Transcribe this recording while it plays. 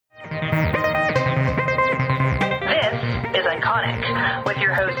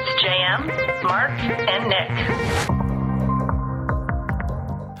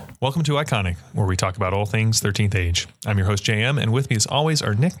Welcome to Iconic, where we talk about all things 13th Age. I'm your host, JM, and with me as always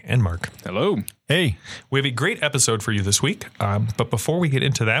are Nick and Mark. Hello. Hey. We have a great episode for you this week, but before we get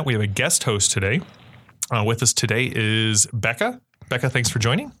into that, we have a guest host today. With us today is Becca. Becca, thanks for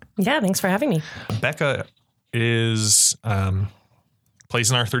joining. Yeah, thanks for having me. Becca is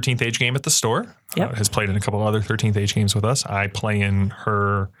plays in our 13th Age game at the store. Yep. Has played in a couple of other 13th Age games with us. I play in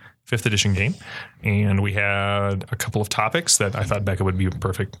her 5th edition game, and we had a couple of topics that I thought Becca would be a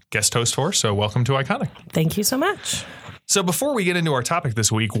perfect guest host for. So welcome to Iconic. Thank you so much. So before we get into our topic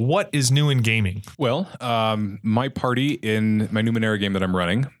this week, what is new in gaming? Well, my party in my Numenera game that I'm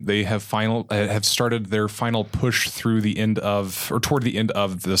running, they have started their final push through the end of, or toward the end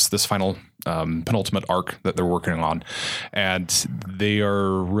of this final penultimate arc that they're working on, and they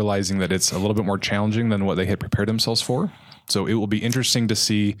are realizing that it's a little bit more challenging than what they had prepared themselves for. So it will be interesting to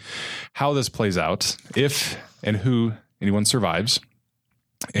see how this plays out, if and who anyone survives.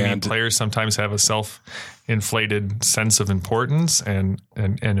 And players sometimes have a self-inflated sense of importance and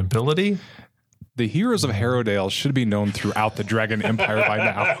ability. The heroes of Harrowdale should be known throughout the Dragon Empire by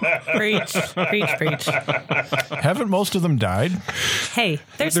now. Preach, preach, preach. Haven't most of them died? Hey,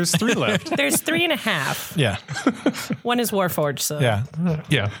 There's 3 left. there's 3.5. Yeah. One is Warforged, so Yeah.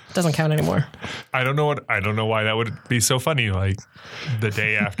 Yeah. doesn't count anymore. I don't know why that would be so funny. Like the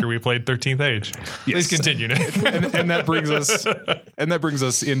day after we played 13th Age. Please continue, Nick. and that brings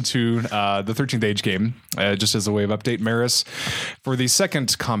us into the 13th Age game. Just as a way of update, Maris, for the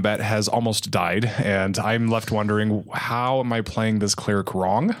second combat, has almost died, and I'm left wondering, how am I playing this cleric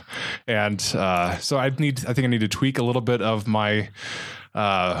wrong? And so I think I need to tweak a little bit of my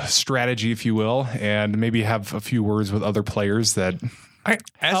strategy, if you will, and maybe have a few words with other players that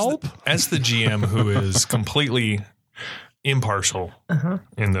help. As the GM who is completely impartial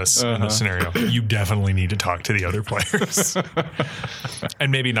in this scenario, you definitely need to talk to the other players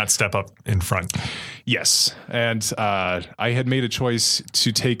and maybe not step up in front. Yes, and I had made a choice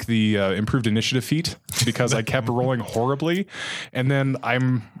to take the improved initiative feat because I kept rolling horribly, and then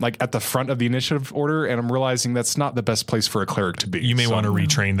I'm like at the front of the initiative order, and I'm realizing that's not the best place for a cleric to be. You may want to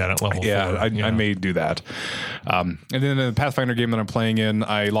retrain that at level 4. I may do that. And then in the Pathfinder game that I'm playing in,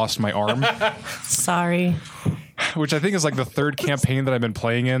 I lost my arm. Sorry. Which I think is like the third campaign that I've been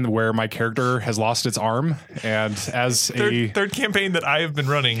playing in where my character has lost its arm. And as third campaign that I have been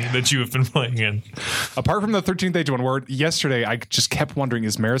running that you have been playing in. Apart from the 13th Age one, where yesterday I just kept wondering,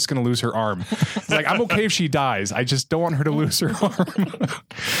 is Maris going to lose her arm? It's like, I'm okay if she dies. I just don't want her to lose her arm.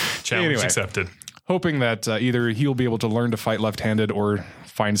 Challenge accepted. Hoping that either he'll be able to learn to fight left-handed or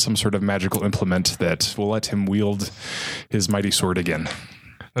find some sort of magical implement that will let him wield his mighty sword again.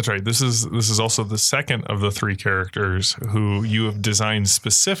 That's right. This is also the second of the 3 characters who you have designed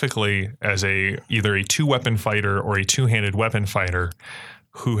specifically as either a 2-weapon fighter or a 2-handed weapon fighter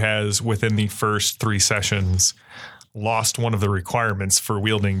who has, within the first 3 sessions, lost one of the requirements for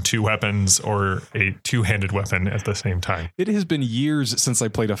wielding 2 weapons or a 2-handed weapon at the same time. It has been years since I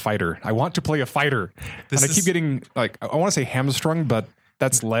played a fighter. I want to play a fighter. I keep getting, like, I want to say hamstrung, but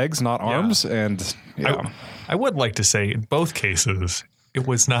that's legs, not arms. Yeah. And I would like to say in both cases, it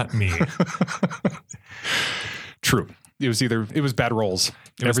was not me. True. It was bad rolls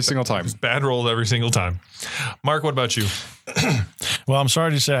every single time. It was bad rolls every single time. Mark, what about you? Well, I'm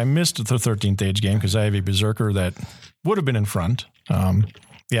sorry to say I missed the 13th Age game because I have a berserker that would have been in front.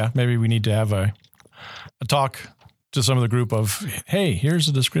 Maybe we need to have a talk to some of the group of, hey, here's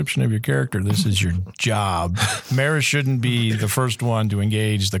the description of your character. This is your job. Maris shouldn't be the first one to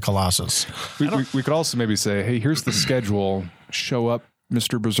engage the Colossus. We could also maybe say, hey, here's the schedule. Show up,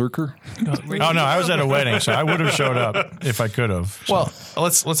 Mr. Berserker. Oh, no, I was at a wedding, so I would have showed up if I could have. So. Well,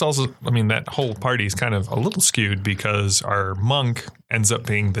 let's also, that whole party is kind of a little skewed because our monk ends up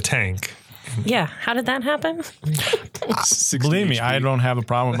being the tank. Yeah, how did that happen? Believe me, I don't have a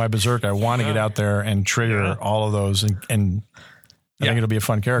problem with my berserk. I want to get out there and trigger all of those, and I think it'll be a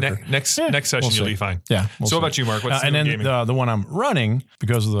fun character. Next session, you'll be fine. Yeah. So, what about you, Mark? What's and then the one I'm running,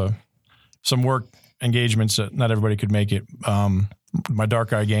 because of some work engagements that not everybody could make it. My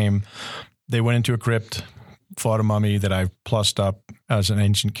Dark Eye game, they went into a crypt, fought a mummy that I plussed up as an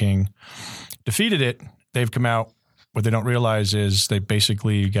ancient king, defeated it. They've come out. What they don't realize is they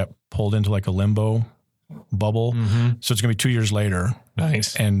basically got pulled into like a limbo bubble. Mm-hmm. So it's going to be 2 years later.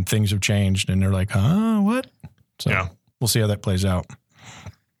 Nice. And things have changed. And they're like, what? So we'll see how that plays out.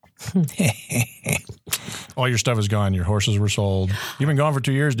 All your stuff is gone. Your horses were sold. You've been gone for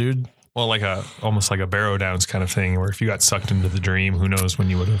 2 years, dude. Well, like almost like a Barrow Downs kind of thing, where if you got sucked into the dream, who knows when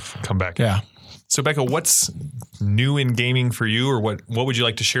you would have come back. Yeah. So, Becca, what's new in gaming for you, or what would you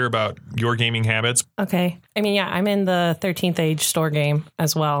like to share about your gaming habits? Okay. I mean, yeah, I'm in the 13th Age store game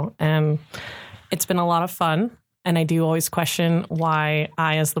as well. And it's been a lot of fun. And I do always question why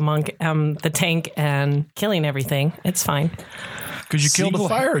I, as the monk, am the tank and killing everything. It's fine. Because you killed a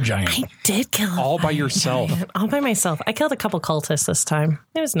fire giant. I did kill All by yourself. all by myself. I killed a couple cultists this time.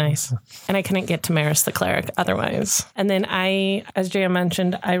 It was nice. And I couldn't get to Maris the cleric otherwise. And then as JM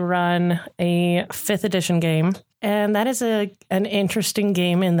mentioned, I run a 5th edition game. And that is an interesting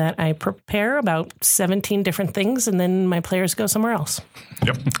game in that I prepare about 17 different things and then my players go somewhere else.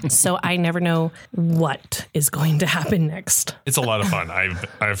 Yep. So I never know what is going to happen next. It's a lot of fun.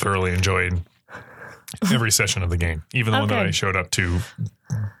 I've thoroughly enjoyed every session of the game, even the one that Okay. I showed up to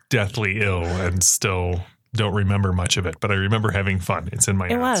deathly ill and still don't remember much of it, but I remember having fun. It's in my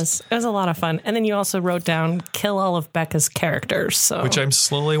notes. It was a lot of fun. And then you also wrote down kill all of Becca's characters. So Which I'm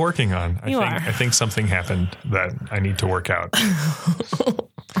slowly working on. I think something happened that I need to work out.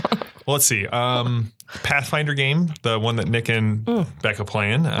 Well, let's see. Pathfinder game, the one that Nick and Becca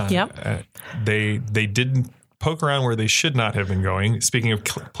playing. Yep. They didn't poke around where they should not have been going. Speaking of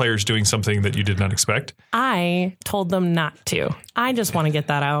players doing something that you did not expect. I told them not to. I just want to get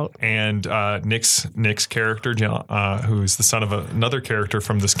that out. And Nick's character, who's the son of another character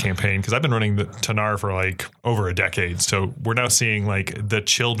from this campaign, because I've been running the Tanar for like over a decade. So we're now seeing like the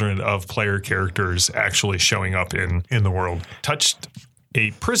children of player characters actually showing up in the world. Touched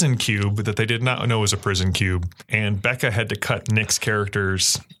a prison cube that they did not know was a prison cube. And Becca had to cut Nick's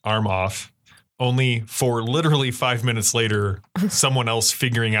character's arm off. Only for literally 5 minutes later, someone else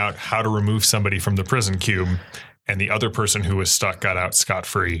figuring out how to remove somebody from the prison cube, and the other person who was stuck got out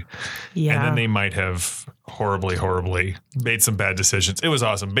scot-free. Yeah. And then they might have horribly made some bad decisions. It was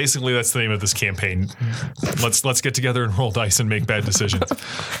awesome. Basically, that's the name of this campaign. Let's get together and roll dice and make bad decisions.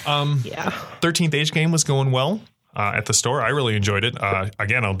 Yeah. 13th Age game was going well at the store. I really enjoyed it.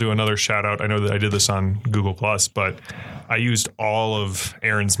 Again, I'll do another shout out. I know that I did this on Google Plus, but I used all of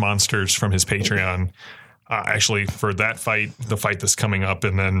Aaron's monsters from his Patreon actually for that fight, the fight that's coming up,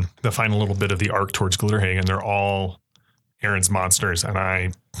 and then the final little bit of the arc towards Glitterhagen. They're all Aaron's monsters, and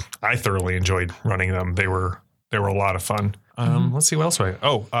I thoroughly enjoyed running them. They were a lot of fun. Let's see what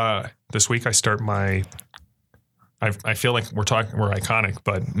else this week I start my. I feel like we're iconic,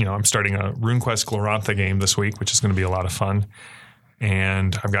 but I'm starting a RuneQuest Glorantha game this week, which is going to be a lot of fun.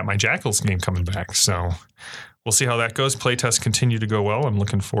 And I've got my Jackals game coming back, so we'll see how that goes. Playtests continue to go well. I'm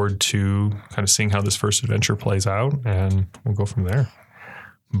looking forward to kind of seeing how this first adventure plays out, and we'll go from there.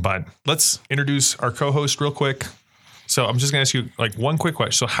 But let's introduce our co-host real quick. So I'm just going to ask you like one quick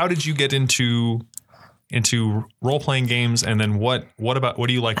question. So how did you get into role-playing games, and then what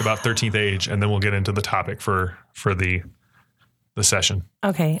do you like about 13th Age, and then we'll get into the topic for the session.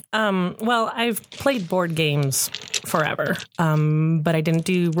 Okay. Well, I've played board games forever, but I didn't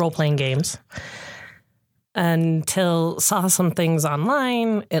do role-playing games until saw some things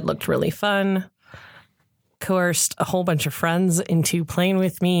online. It looked really fun. Coerced a whole bunch of friends into playing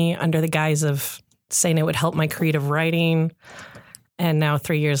with me under the guise of saying it would help my creative writing. And now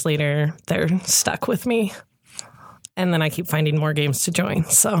 3 years later, they're stuck with me. And then I keep finding more games to join.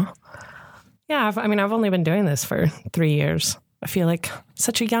 So, yeah, I've only been doing this for 3 years. I feel like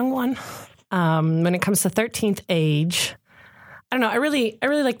such a young one. When it comes to 13th Age, I don't know. I really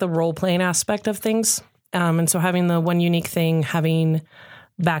like the role-playing aspect of things. And so having the one unique thing, having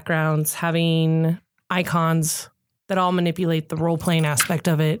backgrounds, having icons that all manipulate the role-playing aspect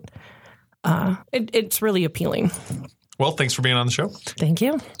of it, it's really appealing. Well, thanks for being on the show. Thank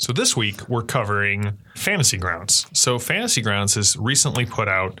you. So this week we're covering Fantasy Grounds. So Fantasy Grounds has recently put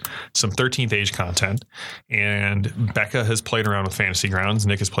out some 13th Age content, and Becca has played around with Fantasy Grounds.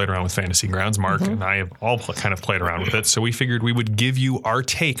 Nick has played around with Fantasy Grounds. Mark and I have all kind of played around with it. So we figured we would give you our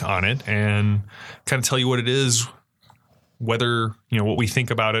take on it and kind of tell you what it is, whether, what we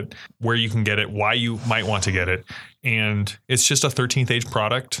think about it, where you can get it, why you might want to get it. And it's just a 13th Age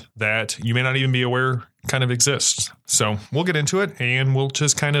product that you may not even be aware kind of exists. So we'll get into it and we'll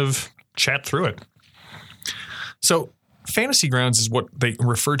just kind of chat through it. So Fantasy Grounds is what they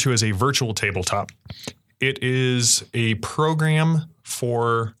refer to as a virtual tabletop. It is a program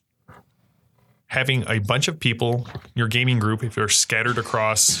for having a bunch of people, your gaming group, if they're scattered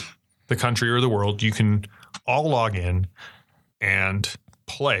across the country or the world, you can all log in and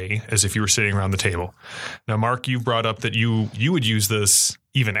play as if you were sitting around the table. Now, Mark, you've brought up that you would use this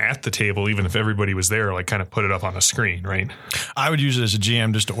even at the table, even if everybody was there, like kind of put it up on a screen, right? I would use it as a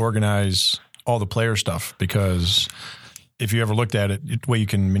GM just to organize all the player stuff, because if you ever looked at it, the way you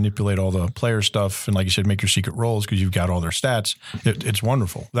can manipulate all the player stuff and, like you said, make your secret rolls because you've got all their stats, it's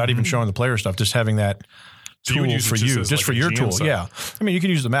wonderful. Without even showing the player stuff, just having that So you would tool use it for just you, as just like for a your GM tool. side. Yeah. I mean, you can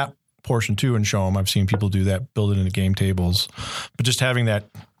use the map portion too and show them. I've seen people do that, build it into game tables. But just having that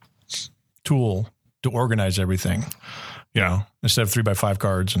tool to organize everything, you know, instead of 3x5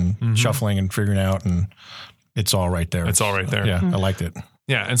 cards and shuffling and figuring out, and it's all right there. It's all right there. Yeah, I liked it.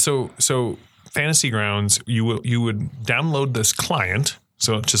 Yeah, and so Fantasy Grounds, you would download this client,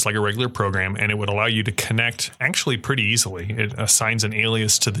 so it's just like a regular program, and it would allow you to connect actually pretty easily. It assigns an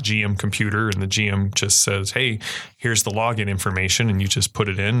alias to the GM computer, and the GM just says, "Hey, here's the login information," and you just put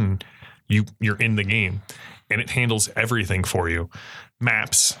it in, and you're in the game, and it handles everything for you.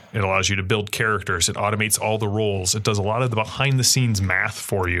 Maps, it allows you to build characters. It automates all the roles. It does a lot of the behind the scenes math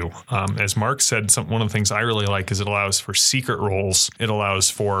for you. As Mark said, one of the things I really like is it allows for secret roles. It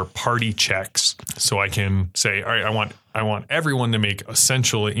allows for party checks. So I can say, all right, I want everyone to make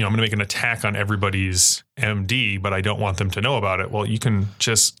essentially, I'm going to make an attack on everybody's MD, but I don't want them to know about it. Well, you can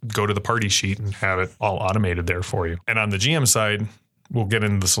just go to the party sheet and have it all automated there for you. And on the GM side, we'll get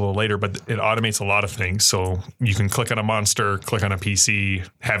into this a little later, but it automates a lot of things. So you can click on a monster, click on a PC,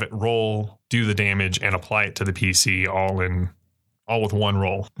 have it roll, do the damage, and apply it to the PC all with one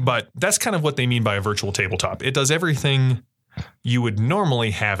roll. But that's kind of what they mean by a virtual tabletop. It does everything you would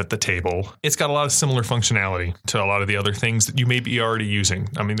normally have at the table. It's got a lot of similar functionality to a lot of the other things that you may be already using.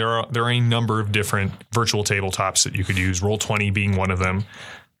 I mean, there are a number of different virtual tabletops that you could use, Roll20 being one of them.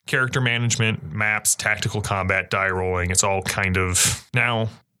 Character management, maps, tactical combat, die rolling. It's all kind of... Now,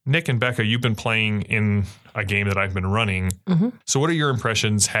 Nick and Becca, you've been playing in a game that I've been running. Mm-hmm. So what are your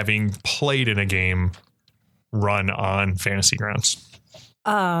impressions having played in a game run on Fantasy Grounds?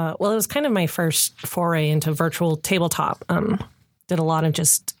 Well, it was kind of my first foray into virtual tabletop. Did a lot of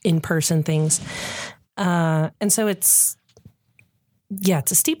just in-person things. And so it's a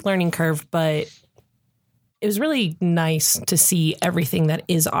steep learning curve, but it was really nice to see everything that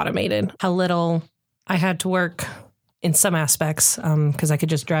is automated, how little I had to work in some aspects, because I could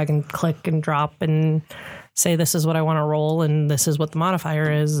just drag and click and drop and say, this is what I want to roll and this is what the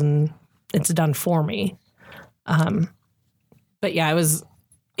modifier is, and it's done for me. But yeah,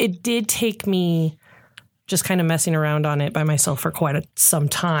 it did take me just kind of messing around on it by myself for quite some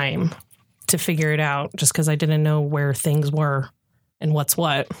time to figure it out, just because I didn't know where things were and what's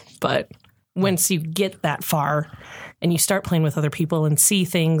what. But once you get that far and you start playing with other people and see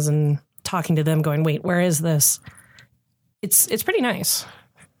things and talking to them going, wait, where is this? It's pretty nice.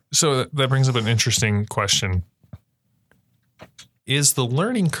 So that brings up an interesting question. Is the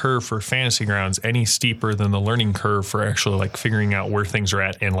learning curve for Fantasy Grounds any steeper than the learning curve for actually like figuring out where things are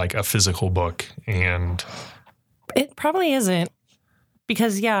at in like a physical book? And it probably isn't,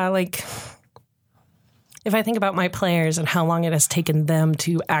 because like if I think about my players and how long it has taken them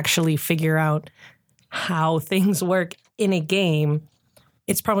to actually figure out how things work in a game,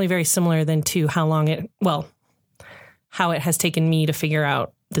 it's probably very similar to how it has taken me to figure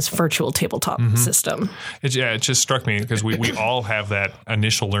out this virtual tabletop system. It just struck me because we all have that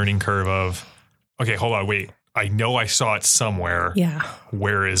initial learning curve of, okay, hold on, wait, I know I saw it somewhere. Yeah.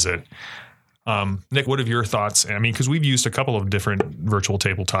 Where is it? Nick, what are your thoughts? I mean, because we've used a couple of different virtual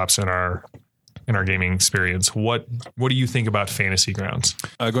tabletops in our gaming experience. What do you think about Fantasy Grounds?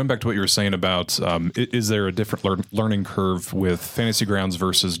 Going back to what you were saying about, is there a different learning curve with Fantasy Grounds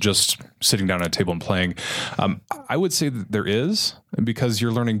versus just sitting down at a table and playing? I would say that there is, because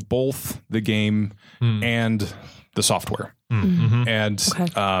you're learning both the game and the software. Mm-hmm.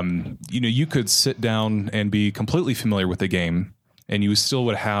 And, you could sit down and be completely familiar with the game, and you still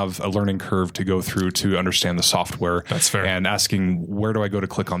would have a learning curve to go through to understand the software. That's fair. And asking, where do I go to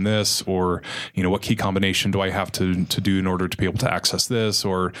click on this? Or, what key combination do I have to do in order to be able to access this?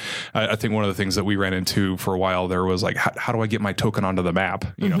 Or I think one of the things that we ran into for a while there was like, how do I get my token onto the map?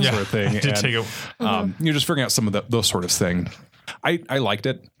 Sort of thing. You're just figuring out some of those sort of thing. I liked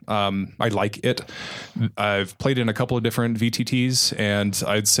it. I like it. I've played in a couple of different VTTs, and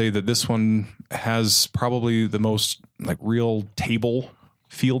I'd say that this one has probably the most like real table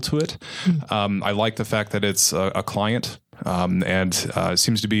feel to it. I like the fact that it's a client, and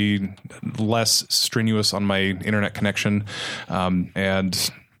seems to be less strenuous on my internet connection,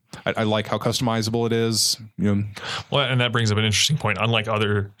 and I like how customizable it is. Well, and that brings up an interesting point. Unlike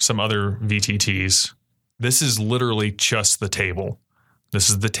some other VTTs, this is literally just the table. This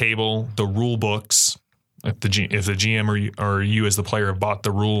is the table, the rule books. If the GM or you as the player have bought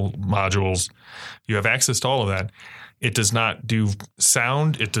the rule modules, you have access to all of that. It does not do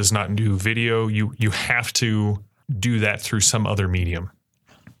sound. It does not do video. You have to do that through some other medium.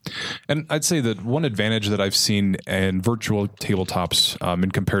 And I'd say that one advantage that I've seen in virtual tabletops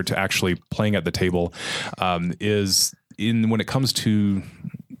and compared to actually playing at the table is when it comes to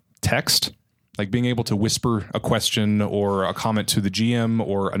text, like being able to whisper a question or a comment to the GM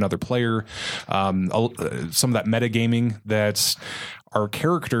or another player, some of that metagaming that our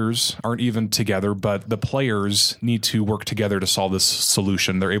characters aren't even together, but the players need to work together to solve this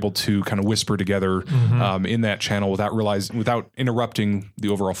solution. They're able to kind of whisper together in that channel without interrupting the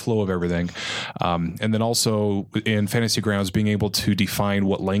overall flow of everything. And then also in Fantasy Grounds, being able to define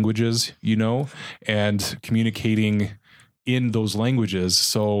what languages you know and communicating in those languages.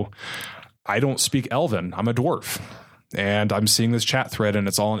 So I don't speak Elven. I'm a dwarf. And I'm seeing this chat thread and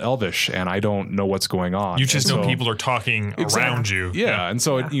it's all in Elvish and I don't know what's going on. You just know people are talking around you. Yeah. And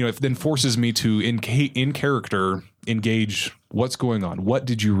so it then forces me to in character engage what's going on. What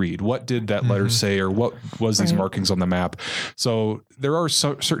did you read? What did that letter say? Or what was these markings on the map? So there are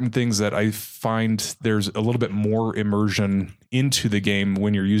certain things that I find there's a little bit more immersion into the game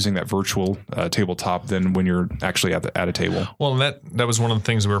when you're using that virtual tabletop than when you're actually at a table. Well, that was one of the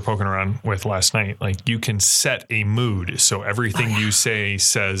things we were poking around with last night. Like you can set a mood. So everything you say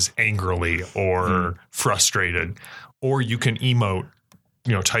says angrily or frustrated, or you can emote,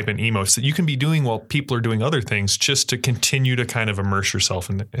 type in emotes that you can be doing while people are doing other things just to continue to kind of immerse yourself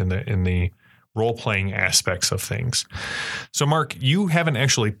in the role-playing aspects of things. So Mark, you haven't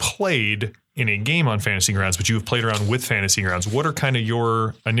actually played in a game on Fantasy Grounds, but you have played around with Fantasy Grounds. What are kind of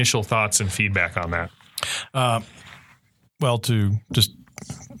your initial thoughts and feedback on that? Well, to just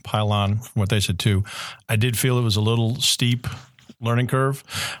pile on what they said too, I did feel it was a little steep learning curve.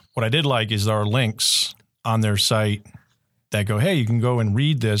 What I did like is there are links on their site that go, hey, you can go and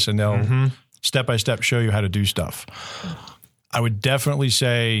read this and they'll step-by-step show you how to do stuff. I would definitely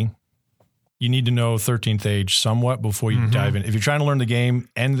say you need to know 13th Age somewhat before you dive in. If you're trying to learn the game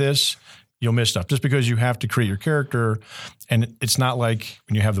and this, you'll miss stuff just because you have to create your character. And it's not like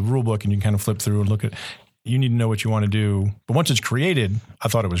when you have the rule book and you can kind of flip through and look at, you need to know what you want to do. But once it's created, I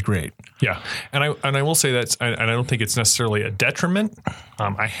thought it was great. Yeah. And I will say that, and I don't think it's necessarily a detriment.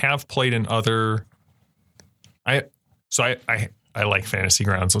 I have played in other, I like Fantasy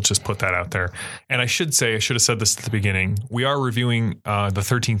Grounds. Let's just put that out there. And I should have said this at the beginning. We are reviewing the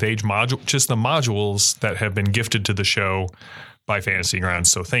 13th Age module, just the modules that have been gifted to the show by Fantasy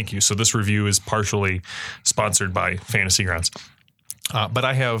Grounds. So thank you. So this review is partially sponsored by Fantasy Grounds. But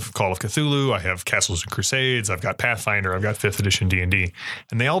I have Call of Cthulhu, I have Castles and Crusades, I've got Pathfinder, I've got 5th edition D&D,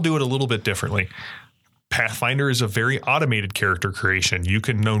 and they all do it a little bit differently. Pathfinder is a very automated character creation. You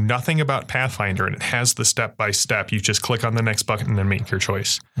can know nothing about Pathfinder and it has the step-by-step. You just click on the next button and make your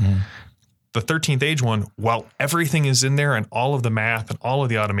choice. The 13th Age one, while everything is in there and all of the math and all of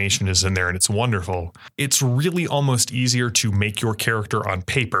the automation is in there and it's wonderful, it's really almost easier to make your character on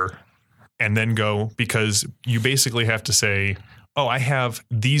paper and then go, because you basically have to say, oh, I have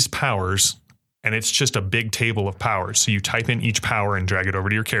these powers, and it's just a big table of powers. So you type in each power and drag it over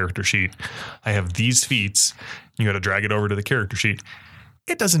to your character sheet. I have these feats. You got to drag it over to the character sheet.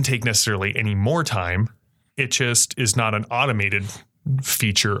 It doesn't take necessarily any more time. It just is not an automated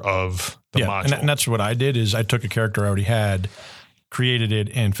feature of the module. And that's what I did is I took a character I already had, created it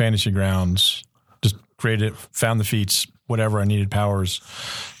in Fantasy Grounds, just created it, found the feats, whatever I needed powers.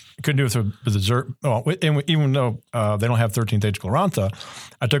 Couldn't do it with the Berserker. Oh, and even though they don't have 13th Age Glorantha,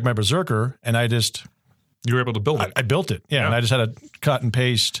 I took my Berserker and you were able to build it. I built it. Yeah. And I just had to cut and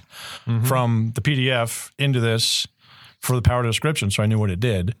paste from the PDF into this for the power description. So I knew what it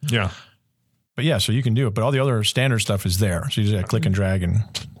did. Yeah. But yeah, so you can do it. But all the other standard stuff is there. So you just got to click and drag and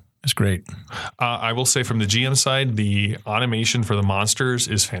it's great. I will say from the GM side, the automation for the monsters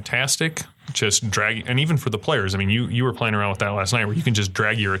is fantastic. Just drag, and even for the players. I mean, you were playing around with that last night where you can just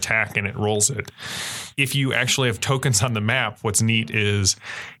drag your attack and it rolls it. If you actually have tokens on the map, what's neat is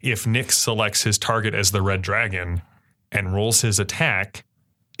if Nick selects his target as the red dragon and rolls his attack,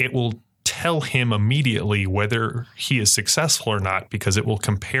 it will tell him immediately whether he is successful or not, because it will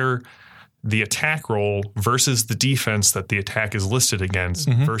compare the attack roll versus the defense that the attack is listed against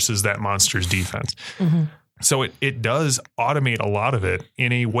versus that monster's defense. So it does automate a lot of it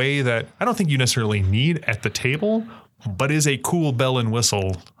in a way that I don't think you necessarily need at the table, but is a cool bell and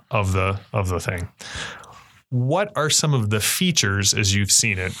whistle of the thing. What are some of the features, as you've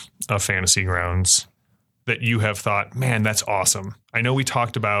seen it, of Fantasy Grounds that you have thought, man, that's awesome? I know we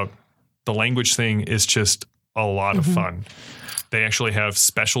talked about the language thing is just a lot of fun. They actually have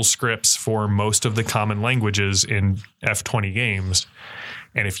special scripts for most of the common languages in F20 games.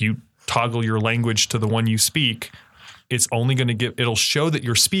 And if you toggle your language to the one you speak, it's only going to it'll show that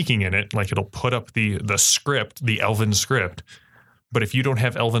you're speaking in it. Like it'll put up the script, the Elven script, But if you don't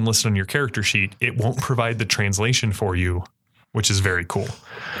have Elven listed on your character sheet, it won't provide the translation for you, which is very cool.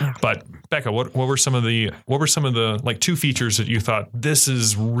 Yeah. But Becca, what were some of the like 2 features that you thought this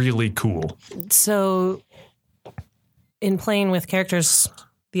is really cool? So in playing with characters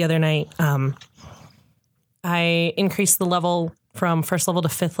the other night, I increased the level from 1st level to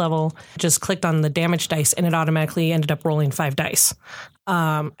 5th level, just clicked on the damage dice and it automatically ended up rolling 5 dice.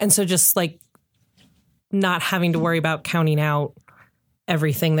 And so just like not having to worry about counting out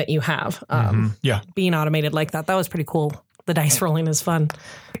everything that you have. Being automated like that was pretty cool. The dice rolling is fun.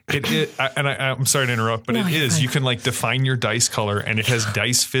 I'm sorry to interrupt, but No, it you're is. fine. You can like define your dice color and it has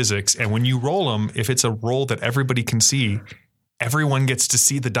dice physics. And when you roll them, if it's a roll that everybody can see, everyone gets to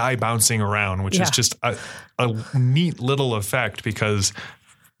see the die bouncing around, which is just a neat little effect because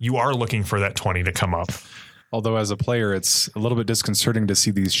you are looking for that 20 to come up. Although as a player, it's a little bit disconcerting to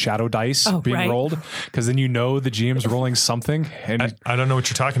see these shadow dice being rolled, because then you know the GM's rolling something. And I don't know what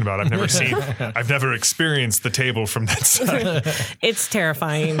you're talking about. I've never experienced the table from that side. It's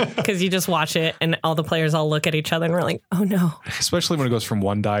terrifying because you just watch it and all the players all look at each other and we're like, oh no. especially when it goes from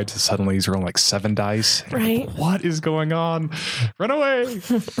 1 die to suddenly he's rolling like 7 dice. Right. What is going on? Run away.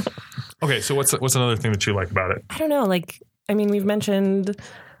 Okay, so what's another thing that you like about it? I don't know. Like, I mean, we've mentioned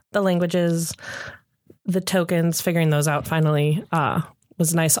the languages, the tokens, figuring those out finally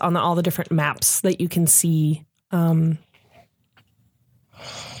was nice on all the different maps that you can see.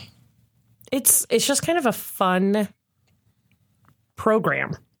 It's just kind of a fun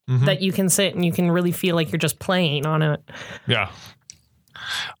program that you can sit and you can really feel like you're just playing on it. Yeah.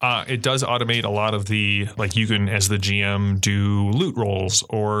 It does automate a lot of the, like you can, as the GM, do loot rolls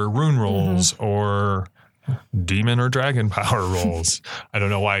or rune rolls or demon or dragon power rolls. I don't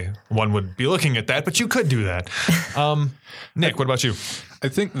know why one would be looking at that, but you could do that. Nick, what about you? I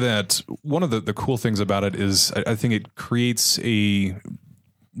think that one of the cool things about it is I think it creates a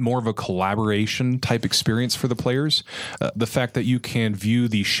more of a collaboration type experience for the players. The fact that you can view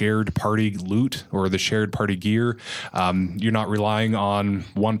the shared party loot or the shared party gear, you're not relying on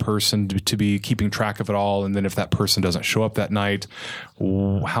one person to be keeping track of it all. And then if that person doesn't show up that night,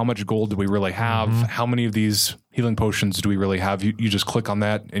 how much gold do we really have? How many of these healing potions do we really have? You just click on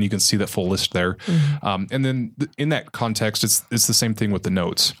that and you can see that full list there. And then in that context, it's the same thing with the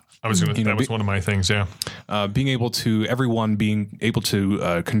notes. That was one of my things, yeah. Everyone being able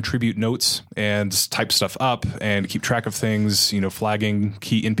to contribute notes and type stuff up and keep track of things, flagging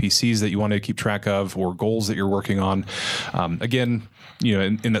key NPCs that you want to keep track of or goals that you're working on. Again,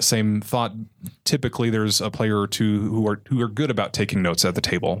 in that same thought, typically there's a player or two who are good about taking notes at the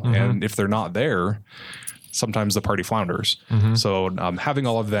table. And if they're not there, sometimes the party flounders. So having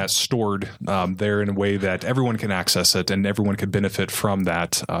all of that stored there in a way that everyone can access it and everyone can benefit from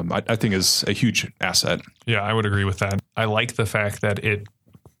that, I think is a huge asset. Yeah, I would agree with that. I like the fact that it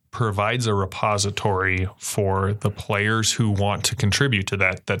provides a repository for the players who want to contribute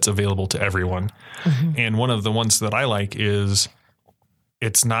to that's available to everyone. And one of the ones that I like is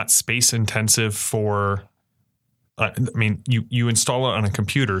it's not space intensive for, you install it on a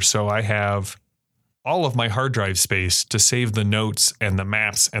computer. So I have all of my hard drive space to save the notes and the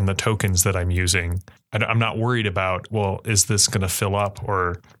maps and the tokens that I'm using. I'm not worried about, is this going to fill up,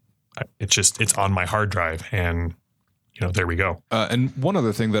 or it's on my hard drive and there we go. And one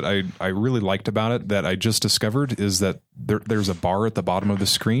other thing that I really liked about it that I just discovered is that there's a bar at the bottom of the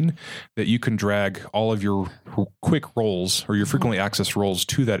screen that you can drag all of your quick rolls or your frequently accessed rolls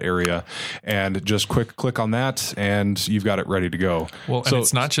to that area and just click on that and you've got it ready to go. Well, and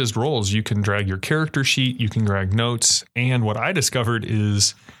it's not just rolls. You can drag your character sheet, you can drag notes. And what I discovered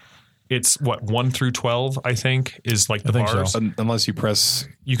is it's 1 through 12, I think, is like the bars. So. Unless you press...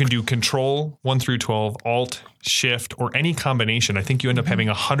 You can do Control 1 through 12, Alt, Shift, or any combination. I think you end up having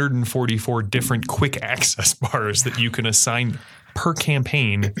 144 different quick access bars that you can assign per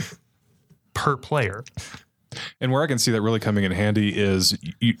campaign per player. And where I can see that really coming in handy is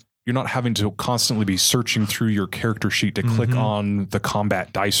you're not having to constantly be searching through your character sheet to click on the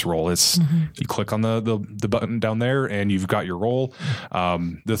combat dice roll. It's you click on the button down there and you've got your roll.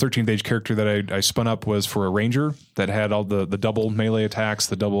 The 13th age character that I spun up was for a ranger that had all the double melee attacks,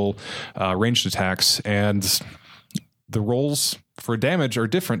 the double ranged attacks, and the rolls for damage are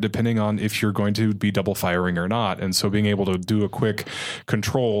different depending on if you're going to be double firing or not. And so being able to do a quick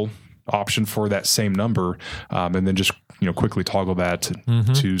control option for that same number and then just quickly toggle that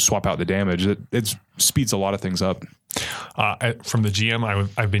to swap out the damage. It speeds a lot of things up. From the GM,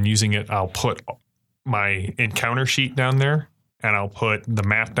 I've been using it. I'll put my encounter sheet down there and I'll put the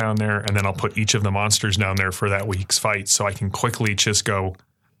map down there and then I'll put each of the monsters down there for that week's fight so I can quickly just go,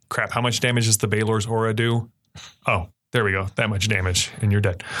 crap, how much damage does the Balor's Aura do? Oh, There we go. That much damage and you're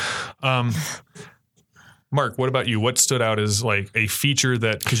dead. Mark, what about you? What stood out as like a feature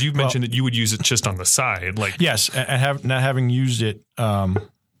that, because you've mentioned that you would use it just on the side, like Yes, and not having used it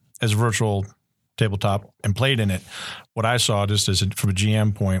as a virtual tabletop and played in it, what I saw just as from a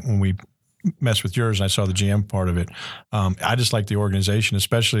GM point when we messed with yours and I saw the GM part of it, I just like the organization,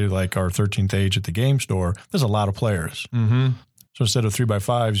 especially like our 13th Age at the game store. There's a lot of players. Mm-hmm. So instead of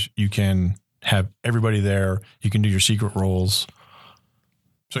 3x5s, you can have everybody there. You can do your secret rolls.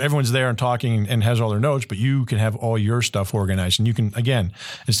 So everyone's there and talking and has all their notes, but you can have all your stuff organized. And you can, again,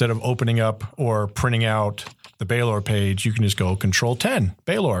 instead of opening up or printing out the Baylor page, you can just go Control 10,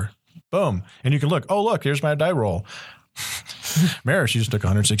 Baylor, boom. And you can look, oh, look, here's my die roll. Maris, you just took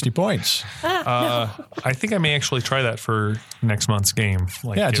 160 points. I think I may actually try that for next month's game.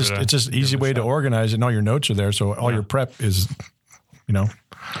 Like, Yeah, it's just an easy way to organize it, and all your notes are there. So all your prep is, Now,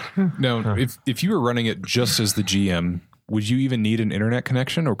 if you were running it just as the GM, would you even need an internet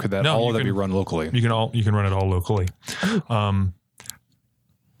connection, or could that No, all you of that can- be run locally? You can run it all locally.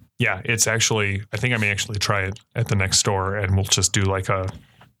 Yeah, it's actually, I think I may actually try it at the next store and we'll just do like an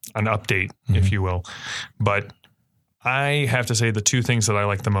update, if you will. But I have to say the two things that I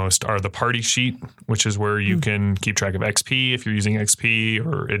like the most are the party sheet, which is where you can keep track of XP if you're using XP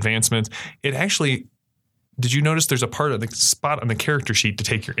or advancements. It actually, did you notice there's a part of the spot on the character sheet to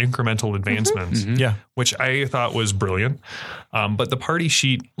take your incremental advancements? Yeah. Which I thought was brilliant. But the party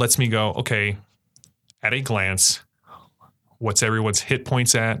sheet lets me go, okay, at a glance, what's everyone's hit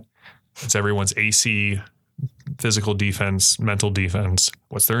points at? What's everyone's AC, physical defense, mental defense?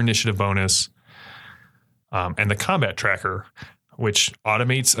 What's their initiative bonus? And the combat tracker, which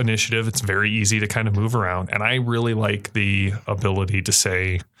automates initiative. It's very easy to kind of move around. And I really like the ability to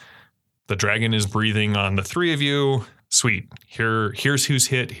say, the dragon is breathing on the three of you. Sweet. Here's who's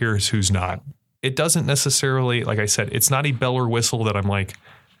hit. Here's who's not. It doesn't necessarily, like I said, it's not a bell or whistle that I'm like,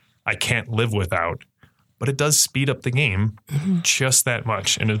 I can't live without. But it does speed up the game just that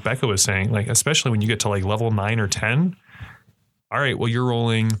much. And as Becca was saying, like, especially when you get to like level 9 or 10, all right, well, you're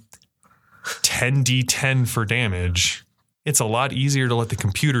rolling 10d10 for damage. It's a lot easier to let the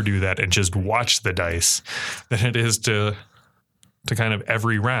computer do that and just watch the dice than it is to kind of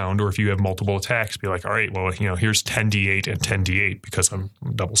every round, or if you have multiple attacks, be like, all right, well, here's 10d8 and 10d8 because I'm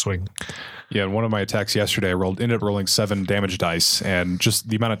double swing. Yeah, in one of my attacks yesterday, I ended up rolling 7 damage dice, and just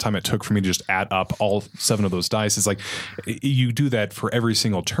the amount of time it took for me to just add up all 7 of those dice, it's like you do that for every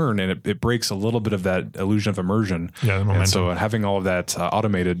single turn, and it breaks a little bit of that illusion of immersion. Yeah, the momentum. And so having all of that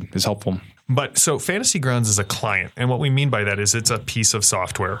automated is helpful. But so Fantasy Grounds is a client, and what we mean by that is it's a piece of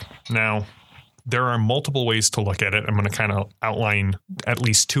software. Now, there are multiple ways to look at it. I'm going to kind of outline at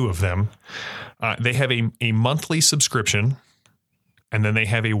least 2 of them. They have a monthly subscription, and then they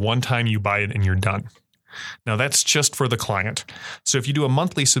have a one-time you buy it and you're done. Now, that's just for the client. So if you do a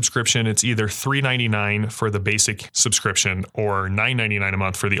monthly subscription, it's either $3.99 for the basic subscription or $9.99 a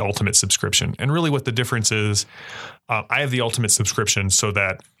month for the ultimate subscription. And really what the difference is, I have the ultimate subscription so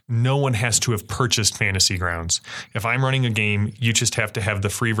that no one has to have purchased Fantasy Grounds. If I'm running a game, you just have to have the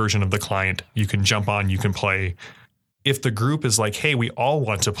free version of the client. You can jump on, you can play. If the group is like, hey, we all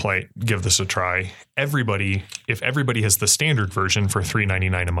want to play, give this a try. If everybody has the standard version for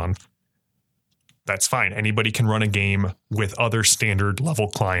 $3.99 a month, that's fine. Anybody can run a game with other standard level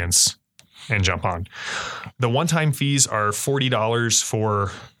clients and jump on. The one-time fees are $40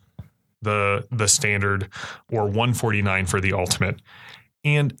 for the standard or $149 for the ultimate.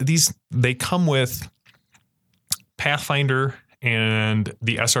 And they come with Pathfinder and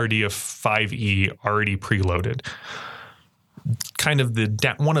the SRD of 5e already preloaded. Kind of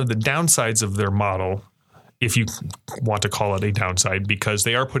one of the downsides of their model, if you want to call it a downside, because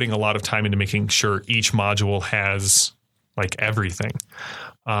they are putting a lot of time into making sure each module has like everything.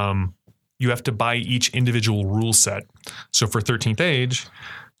 You have to buy each individual rule set. So for 13th Age,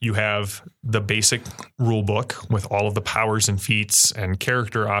 you have the basic rule book with all of the powers and feats and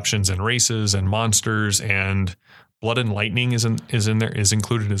character options and races and monsters, and Blood and Lightning is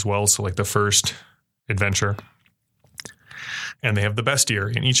included as well. So like the first adventure. And they have the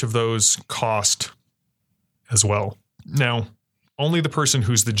bestiary, and each of those cost as well. Now, only the person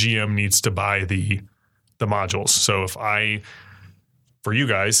who's the GM needs to buy the modules. So for you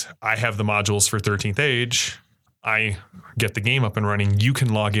guys, I have the modules for 13th Age. I get the game up and running. You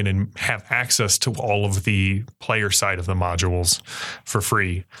can log in and have access to all of the player side of the modules for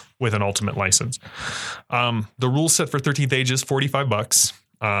free with an ultimate license. The rule set for 13th Age is $45.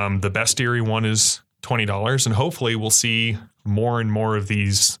 The bestiary one is $20, and hopefully we'll see more and more of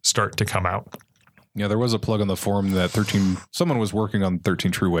these start to come out. Yeah, there was a plug on the forum that someone was working on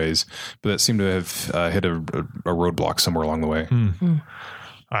 13 True Ways, but that seemed to have hit a roadblock somewhere along the way.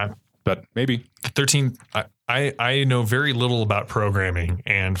 But maybe 13. I know very little about programming,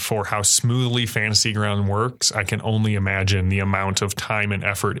 and for how smoothly Fantasy Ground works, I can only imagine the amount of time and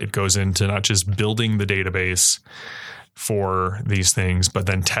effort it goes into not just building the database for these things, but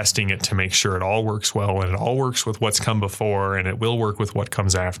then testing it to make sure it all works well and it all works with what's come before and it will work with what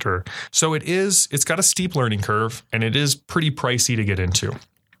comes after. So it's got a steep learning curve, and it is pretty pricey to get into.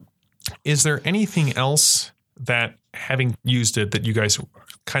 Is there anything else that, having used it, that you guys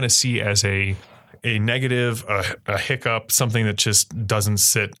kind of see as a negative, a hiccup, something that just doesn't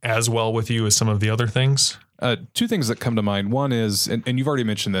sit as well with you as some of the other things? Two things that come to mind. One is, and you've already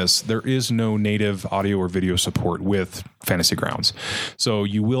mentioned this, there is no native audio or video support with Fantasy Grounds. So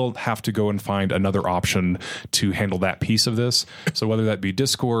you will have to go and find another option to handle that piece of this. So whether that be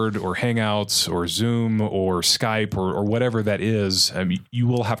Discord or Hangouts or Zoom or Skype or whatever that is, you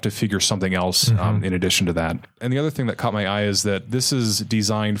will have to figure something else in addition to that. And the other thing that caught my eye is that this is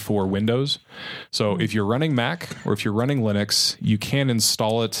designed for Windows. So if you're running Mac or if you're running Linux, you can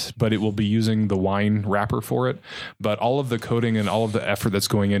install it, but it will be using the Wine wrapper for it. But all of the coding and all of the effort that's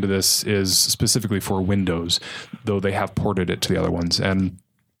going into this is specifically for Windows, though they have ported it to the other ones. And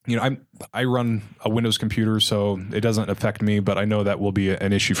I run a Windows computer, so it doesn't affect me, but I know that will be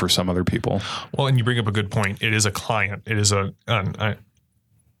an issue for some other people. Well, and you bring up a good point. It is a client. It is an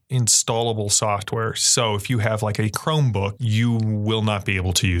installable software. So if you have like a Chromebook, you will not be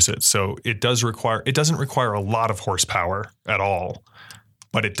able to use it. So it doesn't require a lot of horsepower at all,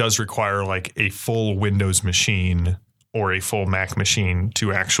 but it does require like a full Windows machine or a full Mac machine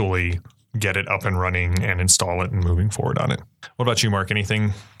to actually get it up and running and install it and moving forward on it. What about you, Mark?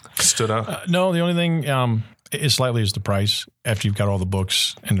 Anything stood out? No, the only thing is slightly is the price after you've got all the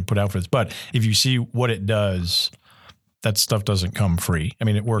books and to put out for this. But if you see what it does, that stuff doesn't come free. I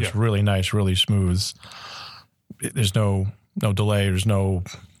mean, it works really nice, really smooth. There's no delay. There's no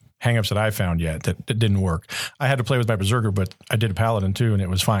hangups that I found yet that didn't work. I had to play with my Berserker, but I did a Paladin too, and it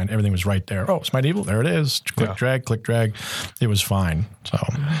was fine. Everything was right there. Oh, it's Smite Evil. There it is. Click, drag. It was fine. So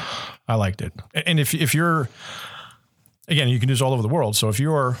I liked it. And if you're, again, you can do this all over the world. So if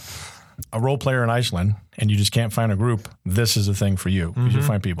you're a role player in Iceland and you just can't find a group, this is the thing for you. Because you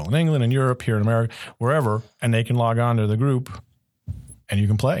find people in England and Europe, here in America, wherever, and they can log on to the group and you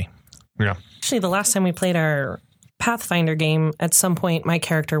can play. Yeah. Actually, the last time we played our Pathfinder game, at some point my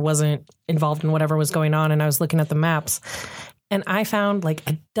character wasn't involved in whatever was going on, and I was looking at the maps, and I found like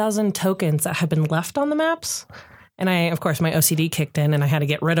a dozen tokens that had been left on the maps. And of course, my OCD kicked in and I had to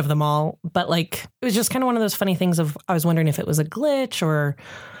get rid of them all. But like, it was just kind of one of those funny things of, I was wondering if it was a glitch or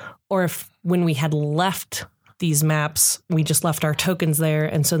if when we had left these maps, we just left our tokens there.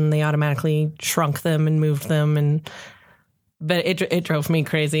 And so then they automatically shrunk them and moved them. But it drove me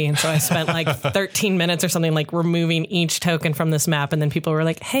crazy. And so I spent like 13 minutes or something like removing each token from this map. And then people were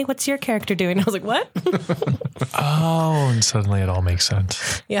like, hey, what's your character doing? And I was like, what? Oh, and suddenly it all makes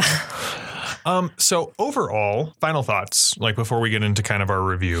sense. Yeah. So overall, final thoughts, like before we get into kind of our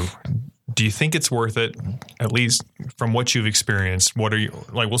review, do you think it's worth it? At least from what you've experienced, what are you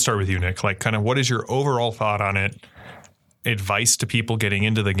like? We'll start with you, Nick. Like, kind of, what is your overall thought on it? Advice to people getting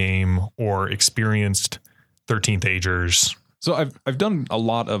into the game or experienced 13th Agers? So I've done a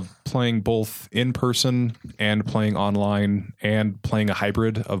lot of playing both in person and playing online and playing a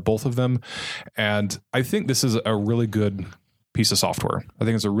hybrid of both of them. And I think this is a really good piece of software. I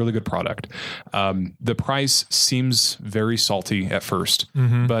think it's a really good product. The price seems very salty at first,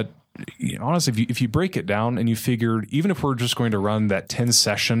 but honestly, if you break it down and you figure, even if we're just going to run that 10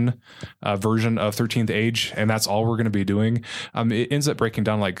 session version of 13th Age, and that's all we're going to be doing, it ends up breaking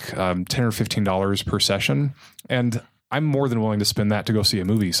down like $10 or $15 per session. And I'm more than willing to spend that to go see a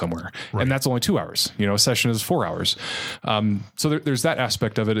movie somewhere. Right. And that's only 2 hours. A session is 4 hours. So there's that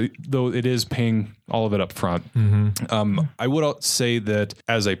aspect of it, though it is paying all of it up front. I would say that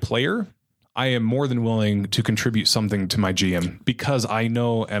as a player, I am more than willing to contribute something to my GM because I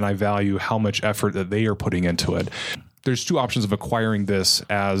know and I value how much effort that they are putting into it. There's two options of acquiring this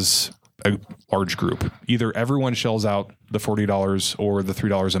as a large group. Either everyone shells out the $40 or the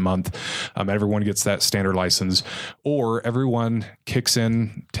 $3 a month. Everyone gets that standard license, or everyone kicks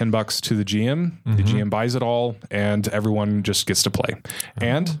in $10 to the GM. The GM buys it all and everyone just gets to play.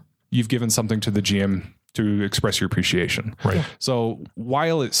 And you've given something to the GM to express your appreciation. Right. So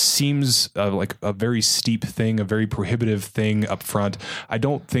while it seems like a very steep thing, a very prohibitive thing up front, I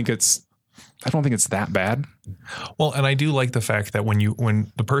don't think it's that bad. Well, and I do like the fact that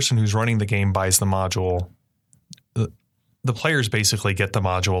when the person who's running the game buys the module, the players basically get the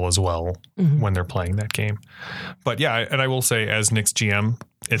module as well when they're playing that game. But yeah, and I will say, as Nick's GM,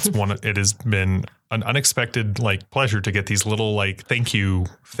 it has been an unexpected pleasure to get these little thank you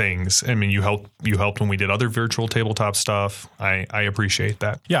things. I mean, you helped when we did other virtual tabletop stuff. I appreciate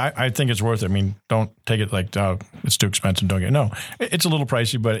that. Yeah, I think it's worth it. I mean, don't take it it's too expensive. Don't get it. No, it's a little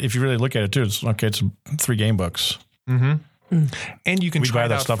pricey, but if you really look at it too, it's 3 game books. Mm-hmm. And you can buy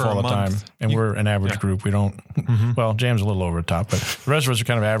that stuff all the time, and we're an average group. We don't. Well, Jam's a little over the top, but the rest of us are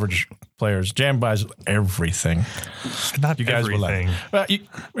kind of average players. Jam buys everything. Not you guys everything. Will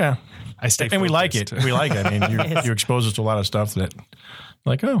yeah, I stay and we like it. We like it. I mean, you expose us to a lot of stuff that,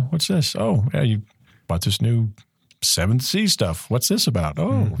 oh, what's this? Oh, yeah, you bought this new 7th Sea stuff. What's this about?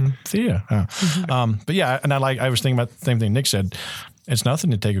 Oh, Thea. But yeah, and I was thinking about the same thing Nick said. It's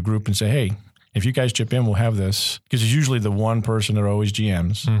nothing to take a group and say, hey, if you guys chip in, we'll have this. Because it's usually the one person that are always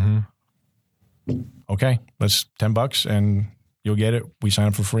GMs. Okay, that's $10 and you'll get it. We sign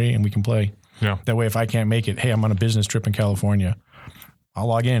up for free and we can play. Yeah. That way, if I can't make it, hey, I'm on a business trip in California, I'll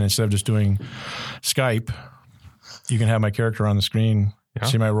log in instead of just doing Skype. You can have my character on the screen,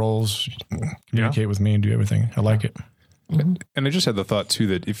 see my roles, communicate with me and do everything. I like it. And I just had the thought too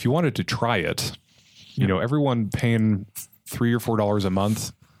that if you wanted to try it, everyone paying $3 or $4 a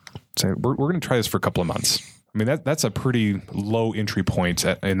month, say we're going to try this for a couple of months. I mean, that's a pretty low entry point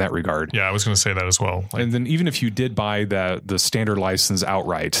in that regard. Yeah, I was going to say that as well. And then even if you did buy the standard license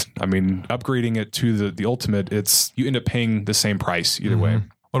outright, I mean, upgrading it to the ultimate, you end up paying the same price either way.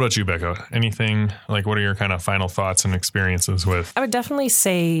 What about you, Becca? Anything what are your kind of final thoughts and experiences with? I would definitely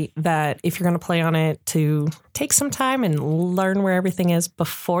say that if you're going to play on it, to take some time and learn where everything is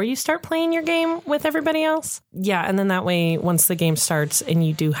before you start playing your game with everybody else. Yeah. And then that way, once the game starts and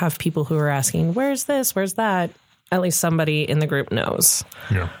you do have people who are asking, where's this? Where's that? At least somebody in the group knows.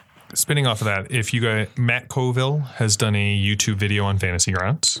 Yeah. Spinning off of that, if you guys, Matt Colville has done a YouTube video on Fantasy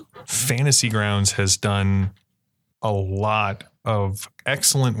Grounds. Fantasy Grounds has done a lot of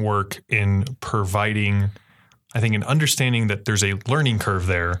excellent work in providing, I think, an understanding that there's a learning curve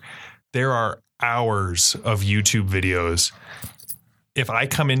there. There are hours of YouTube videos. If I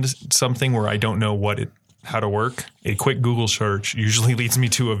come into something where I don't know how to work, a quick Google search usually leads me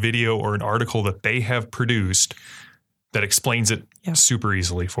to a video or an article that they have produced that explains it super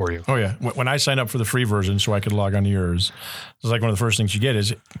easily for you. Oh, yeah. When I signed up for the free version so I could log on to yours, it's one of the first things you get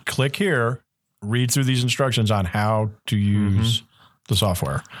is click here, read through these instructions on how to use the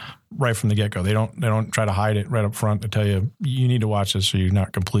software right from the get-go. They don't try to hide it right up front to tell you need to watch this so you're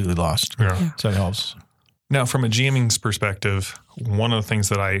not completely lost. Yeah. So that helps. Now, from a GMing's perspective, one of the things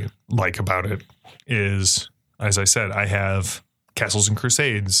that I like about it is, as I said, I have Castles and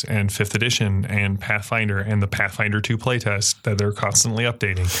Crusades and 5th edition and Pathfinder and the Pathfinder 2 playtest that they're constantly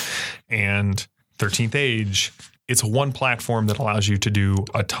updating, and 13th Age. It's one platform that allows you to do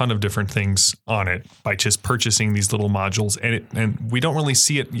a ton of different things on it by just purchasing these little modules. And we don't really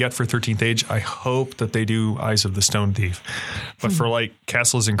see it yet for 13th Age. I hope that they do Eyes of the Stone Thief. But for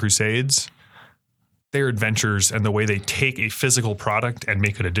Castles and Crusades, their adventures and the way they take a physical product and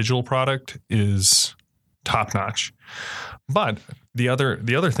make it a digital product is top notch. But the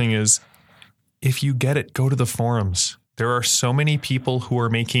other thing is, if you get it, go to the forums. There are so many people who are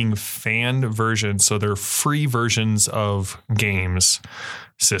making fan versions, so they're free versions of games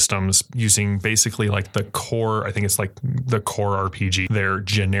systems using basically the core, I think it's the core RPG, their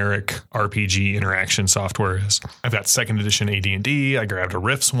generic RPG interaction software is. I've got 2nd edition AD&D. I grabbed a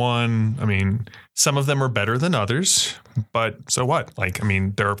Rifts one. I mean, some of them are better than others, but so what?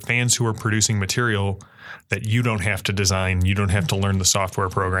 There are fans who are producing material that you don't have to design. You don't have to learn the software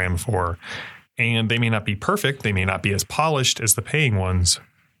program for. And they may not be perfect. They may not be as polished as the paying ones,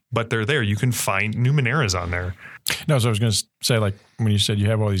 but they're there. You can find Numeneras on there. No, so I was going to say, when you said you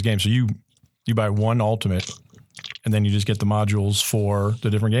have all these games, so you buy one Ultimate and then you just get the modules for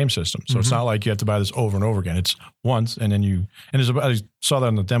the different game systems. So it's not like you have to buy this over and over again. It's once, and then I saw that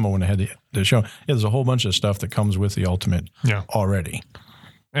in the demo when I had the show. Yeah, there's a whole bunch of stuff that comes with the Ultimate already.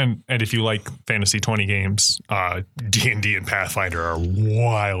 And if you like Fantasy 20 games, D&D and Pathfinder are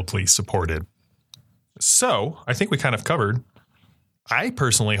wildly supported. So I think we kind of covered. I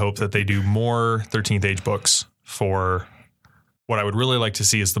personally hope that they do more 13th Age books. For what I would really like to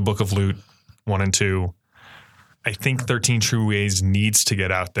see is the Book of Loot 1 and 2. I think 13 True Ways needs to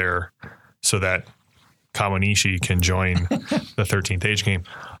get out there so that Kawanishi can join the 13th Age game.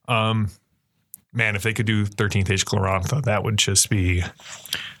 Man, if they could do 13th Age Glorantha, that would just be...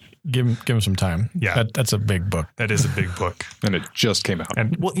 Give him some time. Yeah. That's a big book. That is a big book. And it just came out.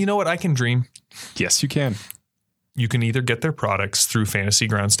 And you know what? I can dream. Yes, you can. You can either get their products through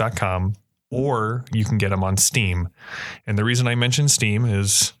fantasygrounds.com or you can get them on Steam. And the reason I mention Steam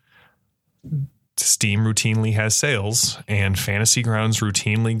is Steam routinely has sales, and Fantasy Grounds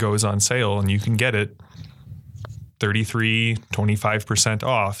routinely goes on sale, and you can get it 25%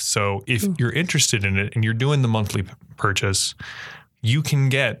 off. So if you're interested in it and you're doing the monthly purchase, you can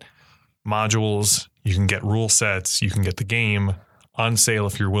get modules, you can get rule sets, you can get the game on sale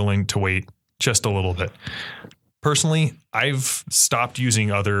if you're willing to wait just a little bit. Personally, I've stopped using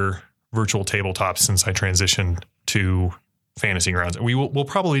other virtual tabletops since I transitioned to Fantasy Grounds. We'll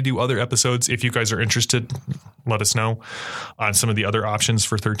probably do other episodes. If you guys are interested, let us know on some of the other options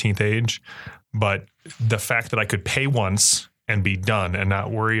for 13th Age. But the fact that I could pay once and be done and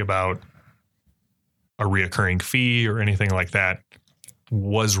not worry about a reoccurring fee or anything like that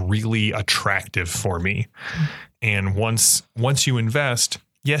was really attractive for me. And once you invest,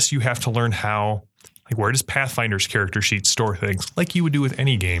 yes, you have to learn how, like, where does Pathfinder's character sheet store things like you would do with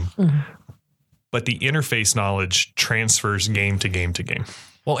any game. Mm-hmm. But the interface knowledge transfers game to game to game.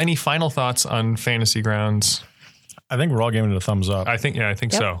 Well, any final thoughts on Fantasy Grounds? I think we're all giving it a thumbs up. I think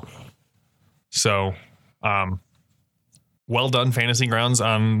so. So, well done, Fantasy Grounds,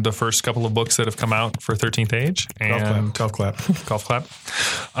 on the first couple of books that have come out for 13th Age. And golf clap. Golf clap.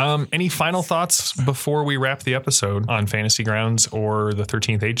 Any final thoughts before we wrap the episode on Fantasy Grounds or the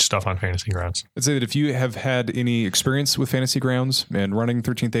 13th Age stuff on Fantasy Grounds? I'd say that if you have had any experience with Fantasy Grounds and running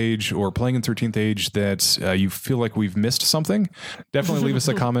 13th Age or playing in 13th Age that you feel like we've missed something, definitely leave us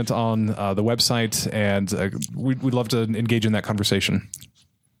a comment on the website, and we'd love to engage in that conversation.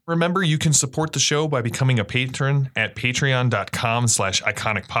 Remember, you can support the show by becoming a patron at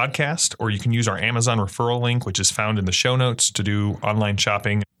patreon.com/iconicpodcast, or you can use our Amazon referral link, which is found in the show notes, to do online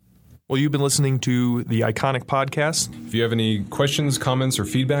shopping. Well, you've been listening to the Iconic Podcast. If you have any questions, comments, or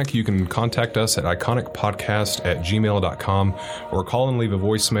feedback, you can contact us at iconicpodcast@gmail.com or call and leave a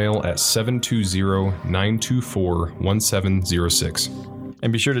voicemail at 720-924-1706.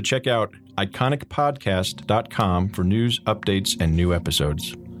 And be sure to check out iconicpodcast.com for news, updates, and new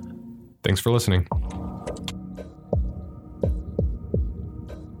episodes. Thanks for listening.